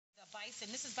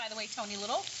Bison. This is, by the way, Tony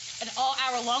Little. And all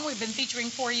hour long, we've been featuring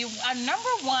for you a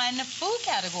 #1 food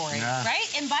category, right?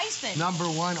 In Bison.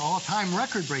 #1 all-time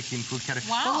record-breaking food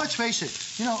category. Wow. But let's face it,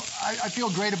 you know, I feel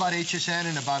great about HSN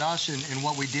and about us and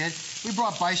what we did. We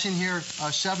brought Bison here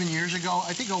 7 years ago.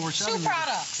 I think over 7 years. Two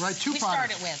products. Right, two products. We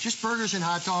started with. Just burgers and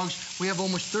hot dogs. We have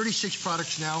almost 36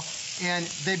 products now. And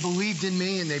they believed in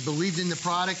me, and they believed in the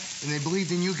product, and they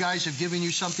believed in you guys of giving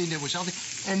you something that was healthy.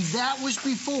 And that was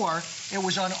before it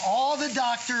was on all the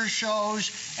doctor's shows,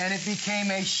 and it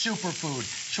became a superfood.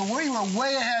 So we were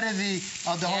way ahead of the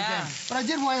whole game. But I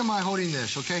did why am I holding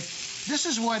this, okay? This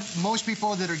is what most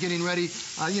people that are getting ready,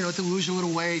 you know, to lose a little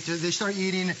weight, they start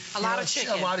eating a lot of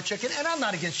chicken. And I'm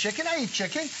not against chicken. I eat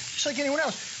chicken just like anyone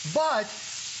else. But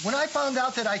when I found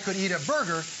out that I could eat a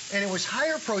burger and it was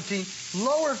higher protein,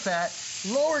 lower fat,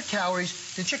 lower calories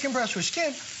than chicken breast with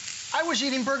skin, I was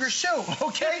eating burgers too,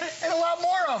 okay? And a lot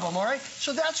more of them, all right?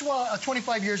 So that's why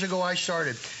 25 years ago I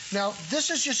started. Now, this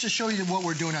is just to show you what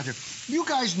we're doing out there. You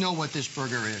guys know what this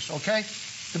burger is, okay?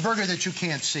 The burger that you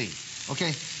can't see,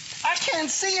 okay? I can't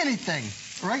see anything,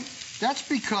 right? That's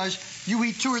because you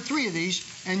eat 2 or 3 of these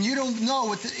and you don't know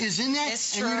what is in that,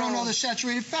 and you don't know the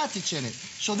saturated fat that's in it.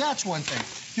 So that's one thing.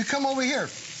 You come over here.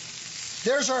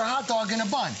 There's our hot dog in a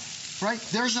bun, right?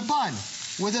 There's a bun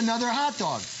with another hot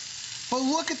dog. But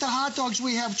look at the hot dogs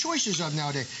we have choices of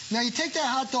nowadays. Now, you take that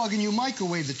hot dog and you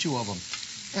microwave the 2 of them.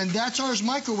 And that's ours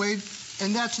microwave,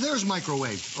 and that's theirs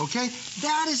microwave, okay?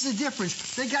 That is the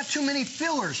difference. They got too many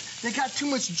fillers. They got too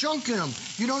much junk in them.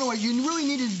 You don't know what you really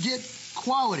need to get.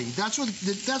 Quality. That's what.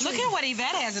 Look at what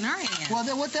Yvette has in her hand. Well,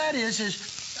 what that is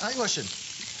listen.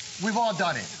 We've all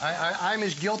done it. I'm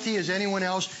as guilty as anyone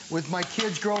else with my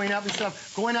kids growing up and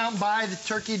stuff, going out and buy the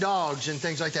turkey dogs and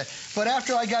things like that. But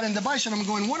after I got into Bison, I'm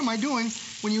going, what am I doing?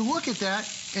 When you look at that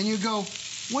and you go,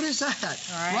 what is that?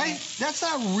 Right? That's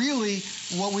not really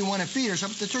what we want to feed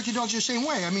ourselves. The turkey dogs are the same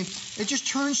way. I mean, it just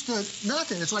turns to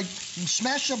nothing. It's like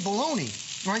smashed up bologna.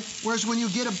 Right? Whereas when you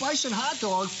get a Bison hot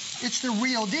dog, it's the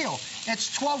real deal.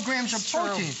 It's 12 grams of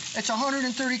protein. It's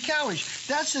 130 calories.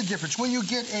 That's the difference. When you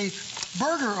get a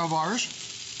burger of ours,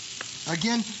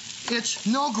 again, it's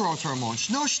no growth hormones,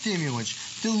 no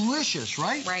stimulants, delicious,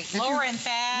 right? Right. Lower in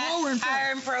fat,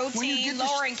 higher in protein,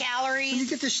 lower in calories. When you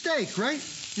get the steak, right?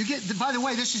 You get, by the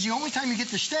way, this is the only time you get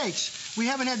the steaks. We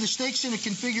haven't had the steaks in a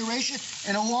configuration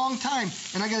in a long time.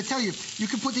 And I got to tell you, you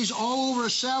can put these all over a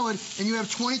salad and you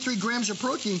have 23 grams of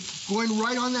protein going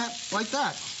right on that, like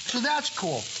that. So that's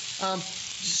cool.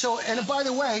 And by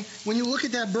the way, when you look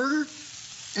at that burger,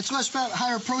 it's less fat,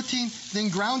 higher protein than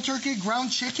ground turkey,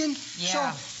 ground chicken.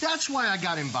 Yeah. So that's why I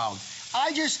got involved.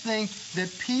 I just think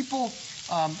that people...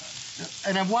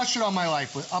 and I've watched it all my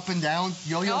life with up and down,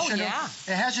 yo-yo syndrome.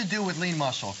 It has to do with lean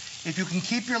muscle. If you can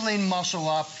keep your lean muscle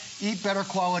up, eat better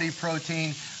quality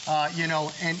protein, you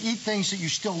know, and eat things that you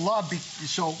still love,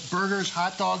 so burgers,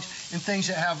 hot dogs, and things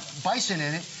that have Bison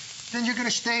in it, then you're going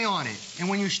to stay on it. And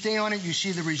when you stay on it, you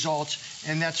see the results,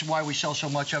 and that's why we sell so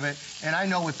much of it. And I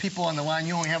know with people on the line,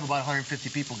 you only have about 150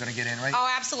 people going to get in, right?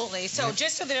 Oh, absolutely. So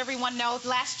just so that everyone knows,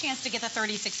 last chance to get the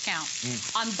 36 count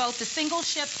on both the single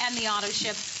ship and the auto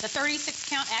ship. The 36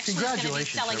 count actually is going to be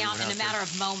selling out in a matter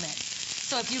of moments.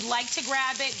 So if you'd like to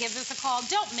grab it, give us a call.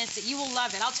 Don't miss it. You will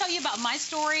love it. I'll tell you about my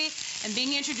story and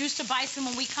being introduced to Bison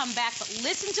when we come back. But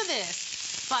listen to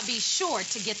this. But be sure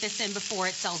to get this in before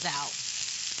it sells out.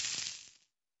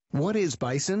 What is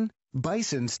Bison?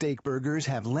 Bison steak burgers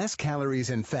have less calories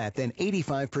and fat than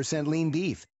 85% lean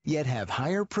beef, yet have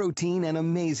higher protein and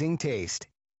amazing taste.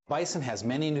 Bison has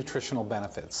many nutritional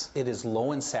benefits. It is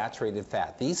low in saturated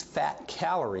fat. These fat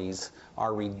calories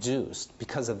are reduced.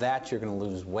 Because of that, you're going to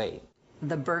lose weight.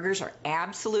 The burgers are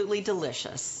absolutely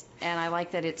delicious, and I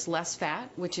like that it's less fat,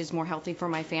 which is more healthy for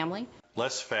my family.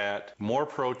 Less fat, more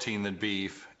protein than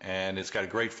beef, and it's got a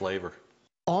great flavor.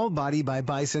 All Body by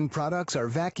Bison products are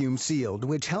vacuum sealed,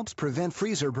 which helps prevent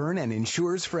freezer burn and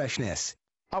ensures freshness.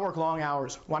 I work long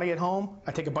hours. When I get home,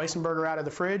 I take a Bison burger out of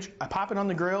the fridge, I pop it on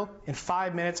the grill. In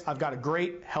 5 minutes, I've got a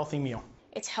great, healthy meal.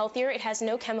 It's healthier, it has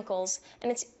no chemicals,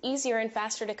 and it's easier and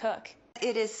faster to cook.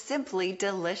 It is simply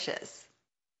delicious.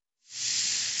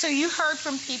 So you heard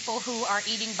from people who are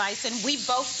eating Bison. We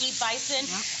both eat Bison.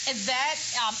 That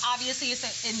obviously is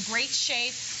in great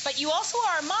shape, but you also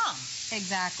are a mom.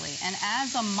 Exactly. And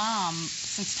as a mom,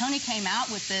 since Tony came out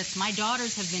with this, my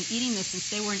daughters have been eating this since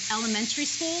they were in elementary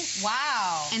school.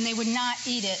 Wow. And they would not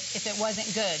eat it if it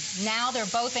wasn't good. Now they're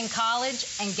both in college,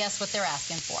 and guess what they're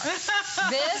asking for?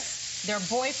 This, their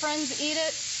boyfriends eat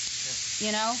it,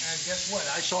 you know. And guess what?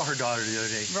 I saw her daughter the other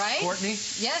day. Right? Courtney?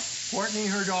 Yes. Courtney,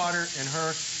 her daughter, and her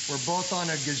were both on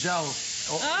a gazelle.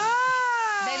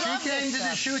 She came to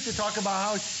the shoot to talk about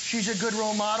how she's a good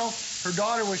role model. Her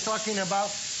daughter was talking about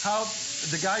how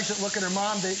the guys that look at her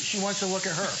mom, she wants to look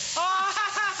at her.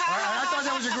 I thought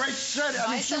that was a great set.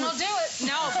 Bison will do it.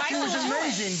 No, She was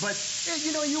amazing, but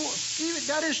you know,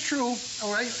 that is true.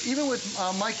 All right, even with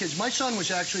my kids, my son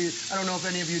was actually. I don't know if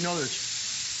any of you know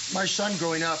this. My son,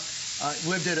 growing up,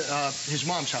 lived at his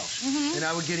mom's house, and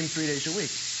I would get him 3 days a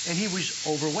week, and he was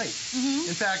overweight.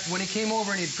 In fact, when he came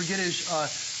over and he'd forget his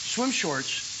swim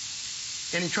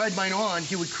shorts, and he tried mine on,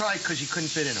 he would cry because he couldn't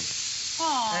fit in them.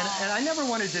 And I never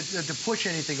wanted to push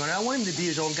anything on it. I wanted him to be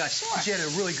his own guy. Sure. He had a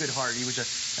really good heart. He was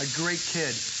a great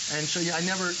kid. And so I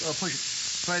never pushed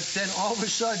it. But then all of a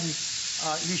sudden,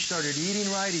 he started eating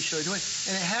right. He started doing it.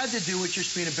 And it had to do with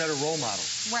just being a better role model.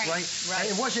 Right.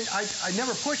 It wasn't, I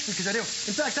never pushed because I didn't.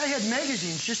 In fact, I had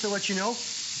magazines, just to let you know.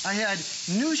 I had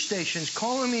news stations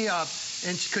calling me up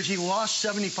because he lost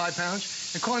 75 pounds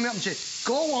and calling me up and saying,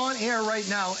 go on air right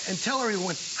now and tell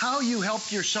everyone how you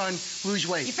helped your son lose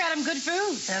weight. You fed him good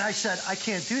food. And I said, I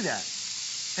can't do that.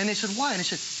 And they said, why? And I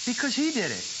said, because he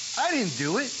did it. I didn't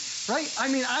do it, right? I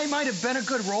mean, I might have been a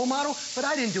good role model, but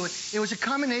I didn't do it. It was a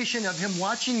combination of him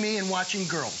watching me and watching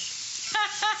girls.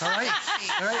 All right?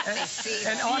 All right?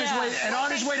 And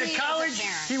on his way to college,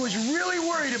 he was really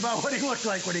worried about what he looked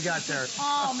like when he got there.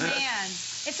 Oh, man.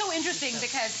 It's so interesting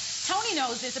because Tony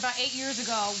knows this. About 8 years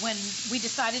ago when we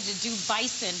decided to do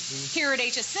Bison here at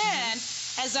HSN,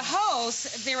 as a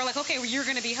host, they were like, okay, well, you're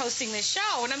going to be hosting this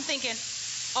show. And I'm thinking,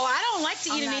 oh, I don't like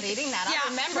to eat anything. I'm not eating that. Yeah,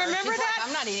 I remember that?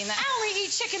 I'm not eating that. I only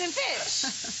eat chicken and fish.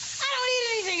 I don't eat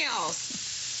anything else.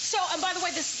 So, and by the way,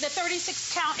 the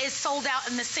 36 count is sold out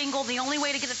in the single. The only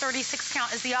way to get the 36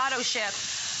 count is the auto ship.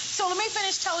 So let me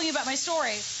finish telling you about my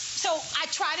story. So I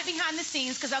tried it behind the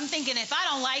scenes because I'm thinking if I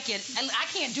don't like it, I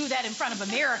can't do that in front of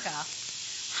America.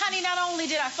 Honey, not only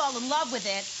did I fall in love with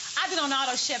it, I've been on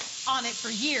auto ship on it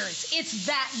for years. It's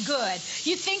that good.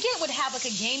 You think it would have like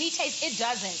a gamey taste? It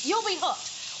doesn't. You'll be hooked.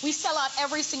 We sell out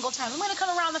every single time. I'm going to come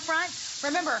around the front.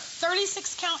 Remember,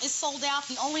 36 count is sold out.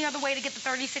 The only other way to get the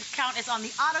 36 count is on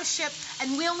the auto ship,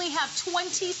 and we only have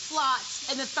 20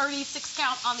 slots in the 36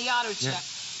 count on the auto ship.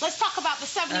 Yeah. Let's talk about the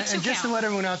 72 count. And just to let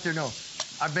everyone out there know,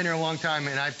 I've been here a long time,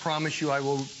 and I promise you I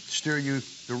will steer you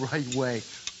the right way.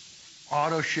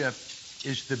 Auto ship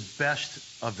is the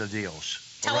best of the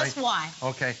deals. Tell us why.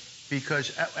 Okay,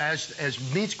 because as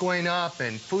meat's going up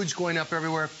and food's going up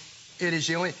everywhere,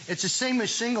 it's the same as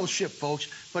single ship, folks,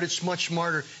 but it's much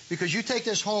smarter because you take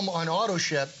this home on auto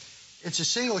ship, it's a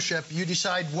single ship, you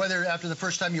decide whether after the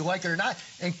first time you like it or not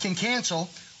and can cancel,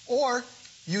 or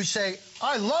you say,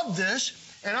 I love this,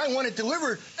 and I want it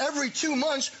delivered every 2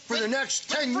 months for the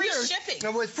next 10 years. Shipping.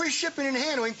 Now, with free shipping and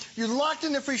handling, you locked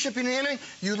in the free shipping and handling,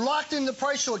 you locked in the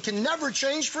price so it can never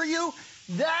change for you.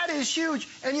 That is huge.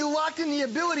 And you locked in the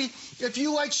ability, if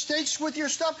you like steaks with your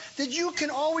stuff, that you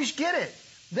can always get it.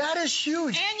 That is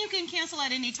huge. And you can cancel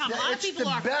at any time. A lot of people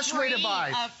are way to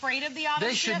buy. Afraid of the auto ship.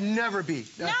 They should never be.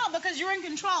 No, because you're in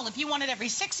control. If you want it every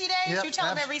 60 days, you tell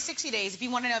them every 60 days. If you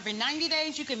want it every 90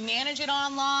 days, you can manage it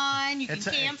online. You can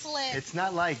cancel it. It's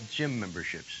not like gym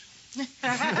memberships.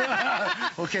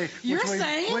 Okay. You're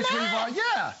saying that?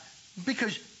 Yeah.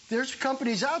 Because there's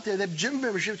companies out there that have gym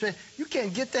memberships, you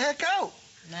can't get the heck out.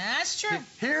 That's true.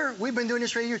 Here, we've been doing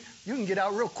this for years. You can get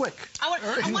out real quick. I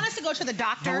want us to go to the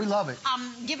doctor. No, we love it.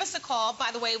 Give us a call. By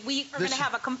the way, we are going to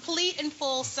have a complete and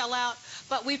full sellout.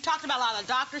 But we've talked about a lot of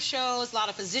doctor shows. A lot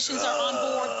of physicians are on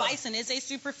board. Bison is a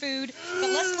superfood. But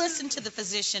let's listen to the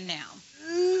physician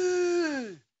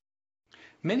now.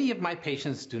 Many of my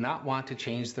patients do not want to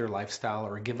change their lifestyle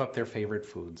or give up their favorite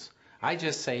foods. I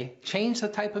just say, change the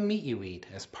type of meat you eat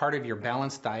as part of your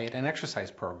balanced diet and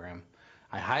exercise program.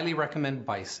 I highly recommend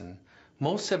Bison.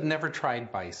 Most have never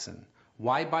tried Bison.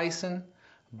 Why Bison?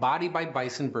 Body by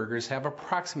Bison burgers have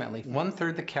approximately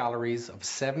 1/3 the calories of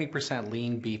 70%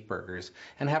 lean beef burgers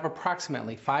and have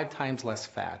approximately 5 times less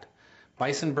fat.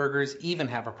 Bison burgers even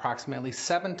have approximately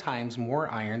 7 times more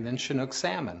iron than Chinook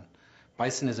salmon.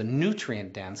 Bison is a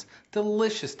nutrient-dense,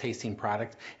 delicious tasting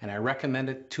product, and I recommend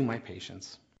it to my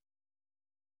patients.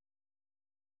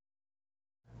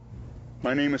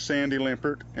 My name is Sandy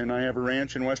Limpert, and I have a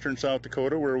ranch in western South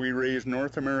Dakota where we raise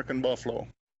North American buffalo.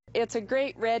 It's a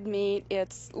great red meat.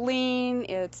 It's lean,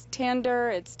 it's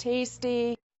tender, it's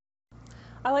tasty.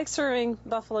 I like serving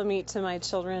buffalo meat to my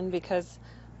children because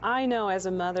I know as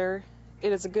a mother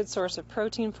it is a good source of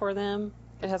protein for them.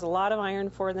 It has a lot of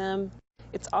iron for them.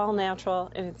 It's all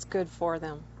natural and it's good for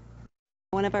them.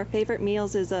 One of our favorite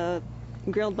meals is a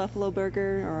grilled buffalo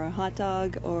burger or a hot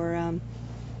dog or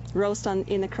roast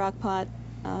in the crock pot,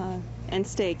 and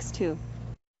steaks too.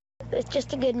 It's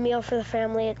just a good meal for the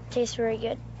family. It tastes very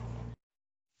good.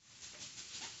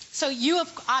 So you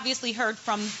have obviously heard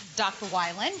from Dr.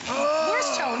 Weiland.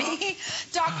 Where's Tony?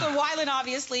 Dr. Weiland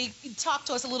obviously talked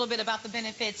to us a little bit about the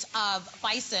benefits of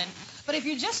Bison. But if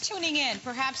you're just tuning in,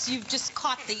 perhaps you've just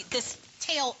caught this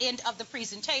tail end of the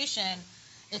presentation.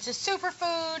 It's a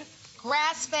superfood,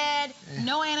 grass-fed,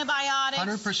 no antibiotics.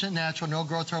 100% natural, no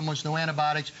growth hormones, no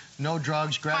antibiotics, no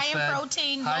drugs, grass-fed. High in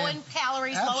protein, low in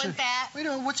calories, low in fat. Wait a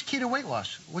minute, what's the key to weight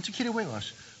loss? What's the key to weight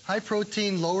loss? High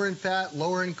protein, lower in fat,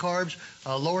 lower in carbs,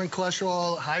 lower in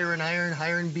cholesterol, higher in iron,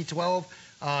 higher in B12,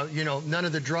 none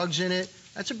of the drugs in it.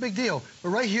 That's a big deal. But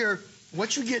right here,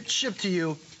 what you get shipped to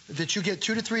you, that you get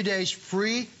 2 to 3 days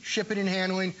free shipping and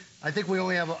handling. I think we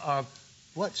only have,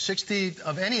 60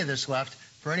 of any of this left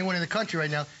for anyone in the country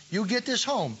right now. You get this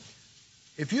home.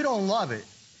 If you don't love it,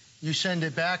 you send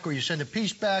it back or you send a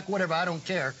piece back, whatever, I don't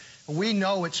care. We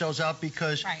know it sells out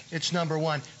because it's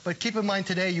 #1. But keep in mind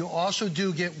today, you also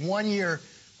do get 1 year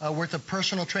worth of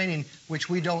personal training, which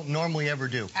we don't normally ever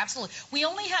do. Absolutely. We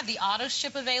only have the auto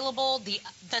ship available. The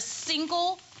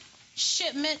single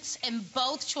shipments and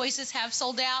both choices have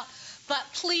sold out. But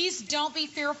please don't be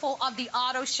fearful of the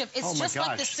auto ship. It's just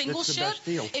like the single ship.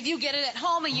 If you get it at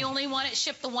home and you only want it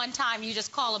shipped the one time, you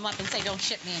just call them up and say, don't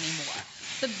ship me anymore.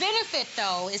 The benefit,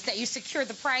 though, is that you secure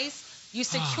the price. You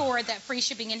secure that free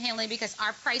shipping and handling because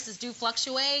our prices do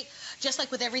fluctuate. Just like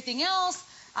with everything else,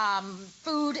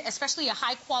 food, especially a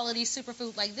high-quality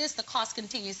superfood like this, the cost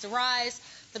continues to rise.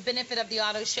 The benefit of the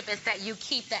auto ship is that you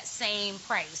keep that same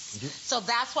price. So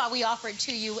that's why we offer it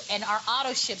to you, and our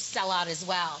auto ships sell out as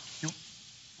well.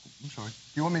 I'm sorry.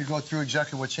 You want me to go through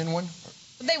exactly what's in one?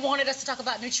 They wanted us to talk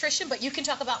about nutrition, but you can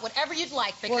talk about whatever you'd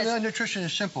like. Because well, nutrition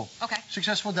is simple. Okay.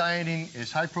 Successful dieting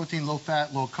is high protein, low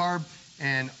fat, low carb,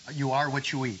 and you are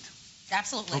what you eat.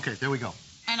 Absolutely. Okay, there we go.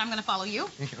 And I'm going to follow you.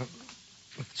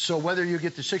 So whether you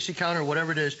get the 60 count or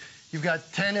whatever it is, you've got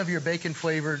 5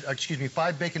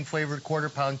 bacon-flavored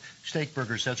quarter-pound steak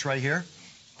burgers. That's right here.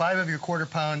 5 of your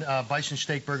quarter-pound bison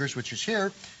steak burgers, which is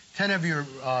here. 10 of your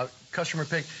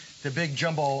customer-picked, the big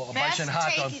jumbo bison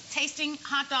hot dog. Tasting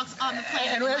hot dogs on the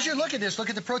planet. And as you look at this,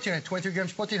 look at the protein. 23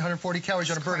 grams protein, 140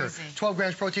 calories on a burger. 12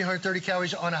 grams protein, 130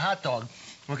 calories on a hot dog.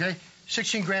 Okay?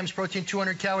 16 grams protein,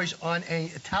 200 calories on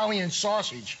an Italian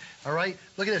sausage. All right?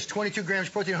 Look at this. 22 grams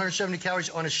protein, 170 calories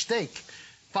on a steak.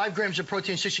 5 grams of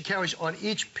protein, 60 calories on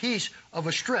each piece of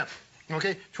a strip.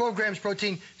 Okay, 12 grams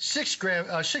protein,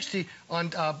 60 on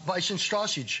bison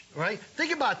sausage, right?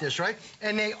 Think about this, right?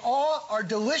 And they all are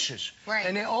delicious. Right.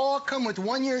 And they all come with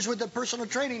 1 year's worth of personal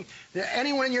training that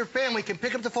anyone in your family can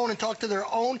pick up the phone and talk to their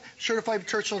own certified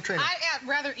personal trainer. I'd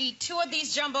rather eat 2 of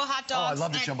these jumbo hot dogs. I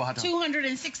love the jumbo hot dog.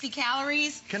 260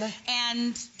 calories. Can I?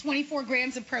 And 24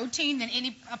 grams of protein than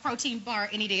a protein bar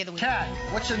any day of the week. Kat,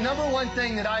 what's the #1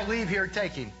 thing that I leave here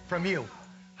taking from you?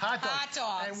 Hot dogs. Hot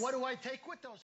dogs. And what do I take with those?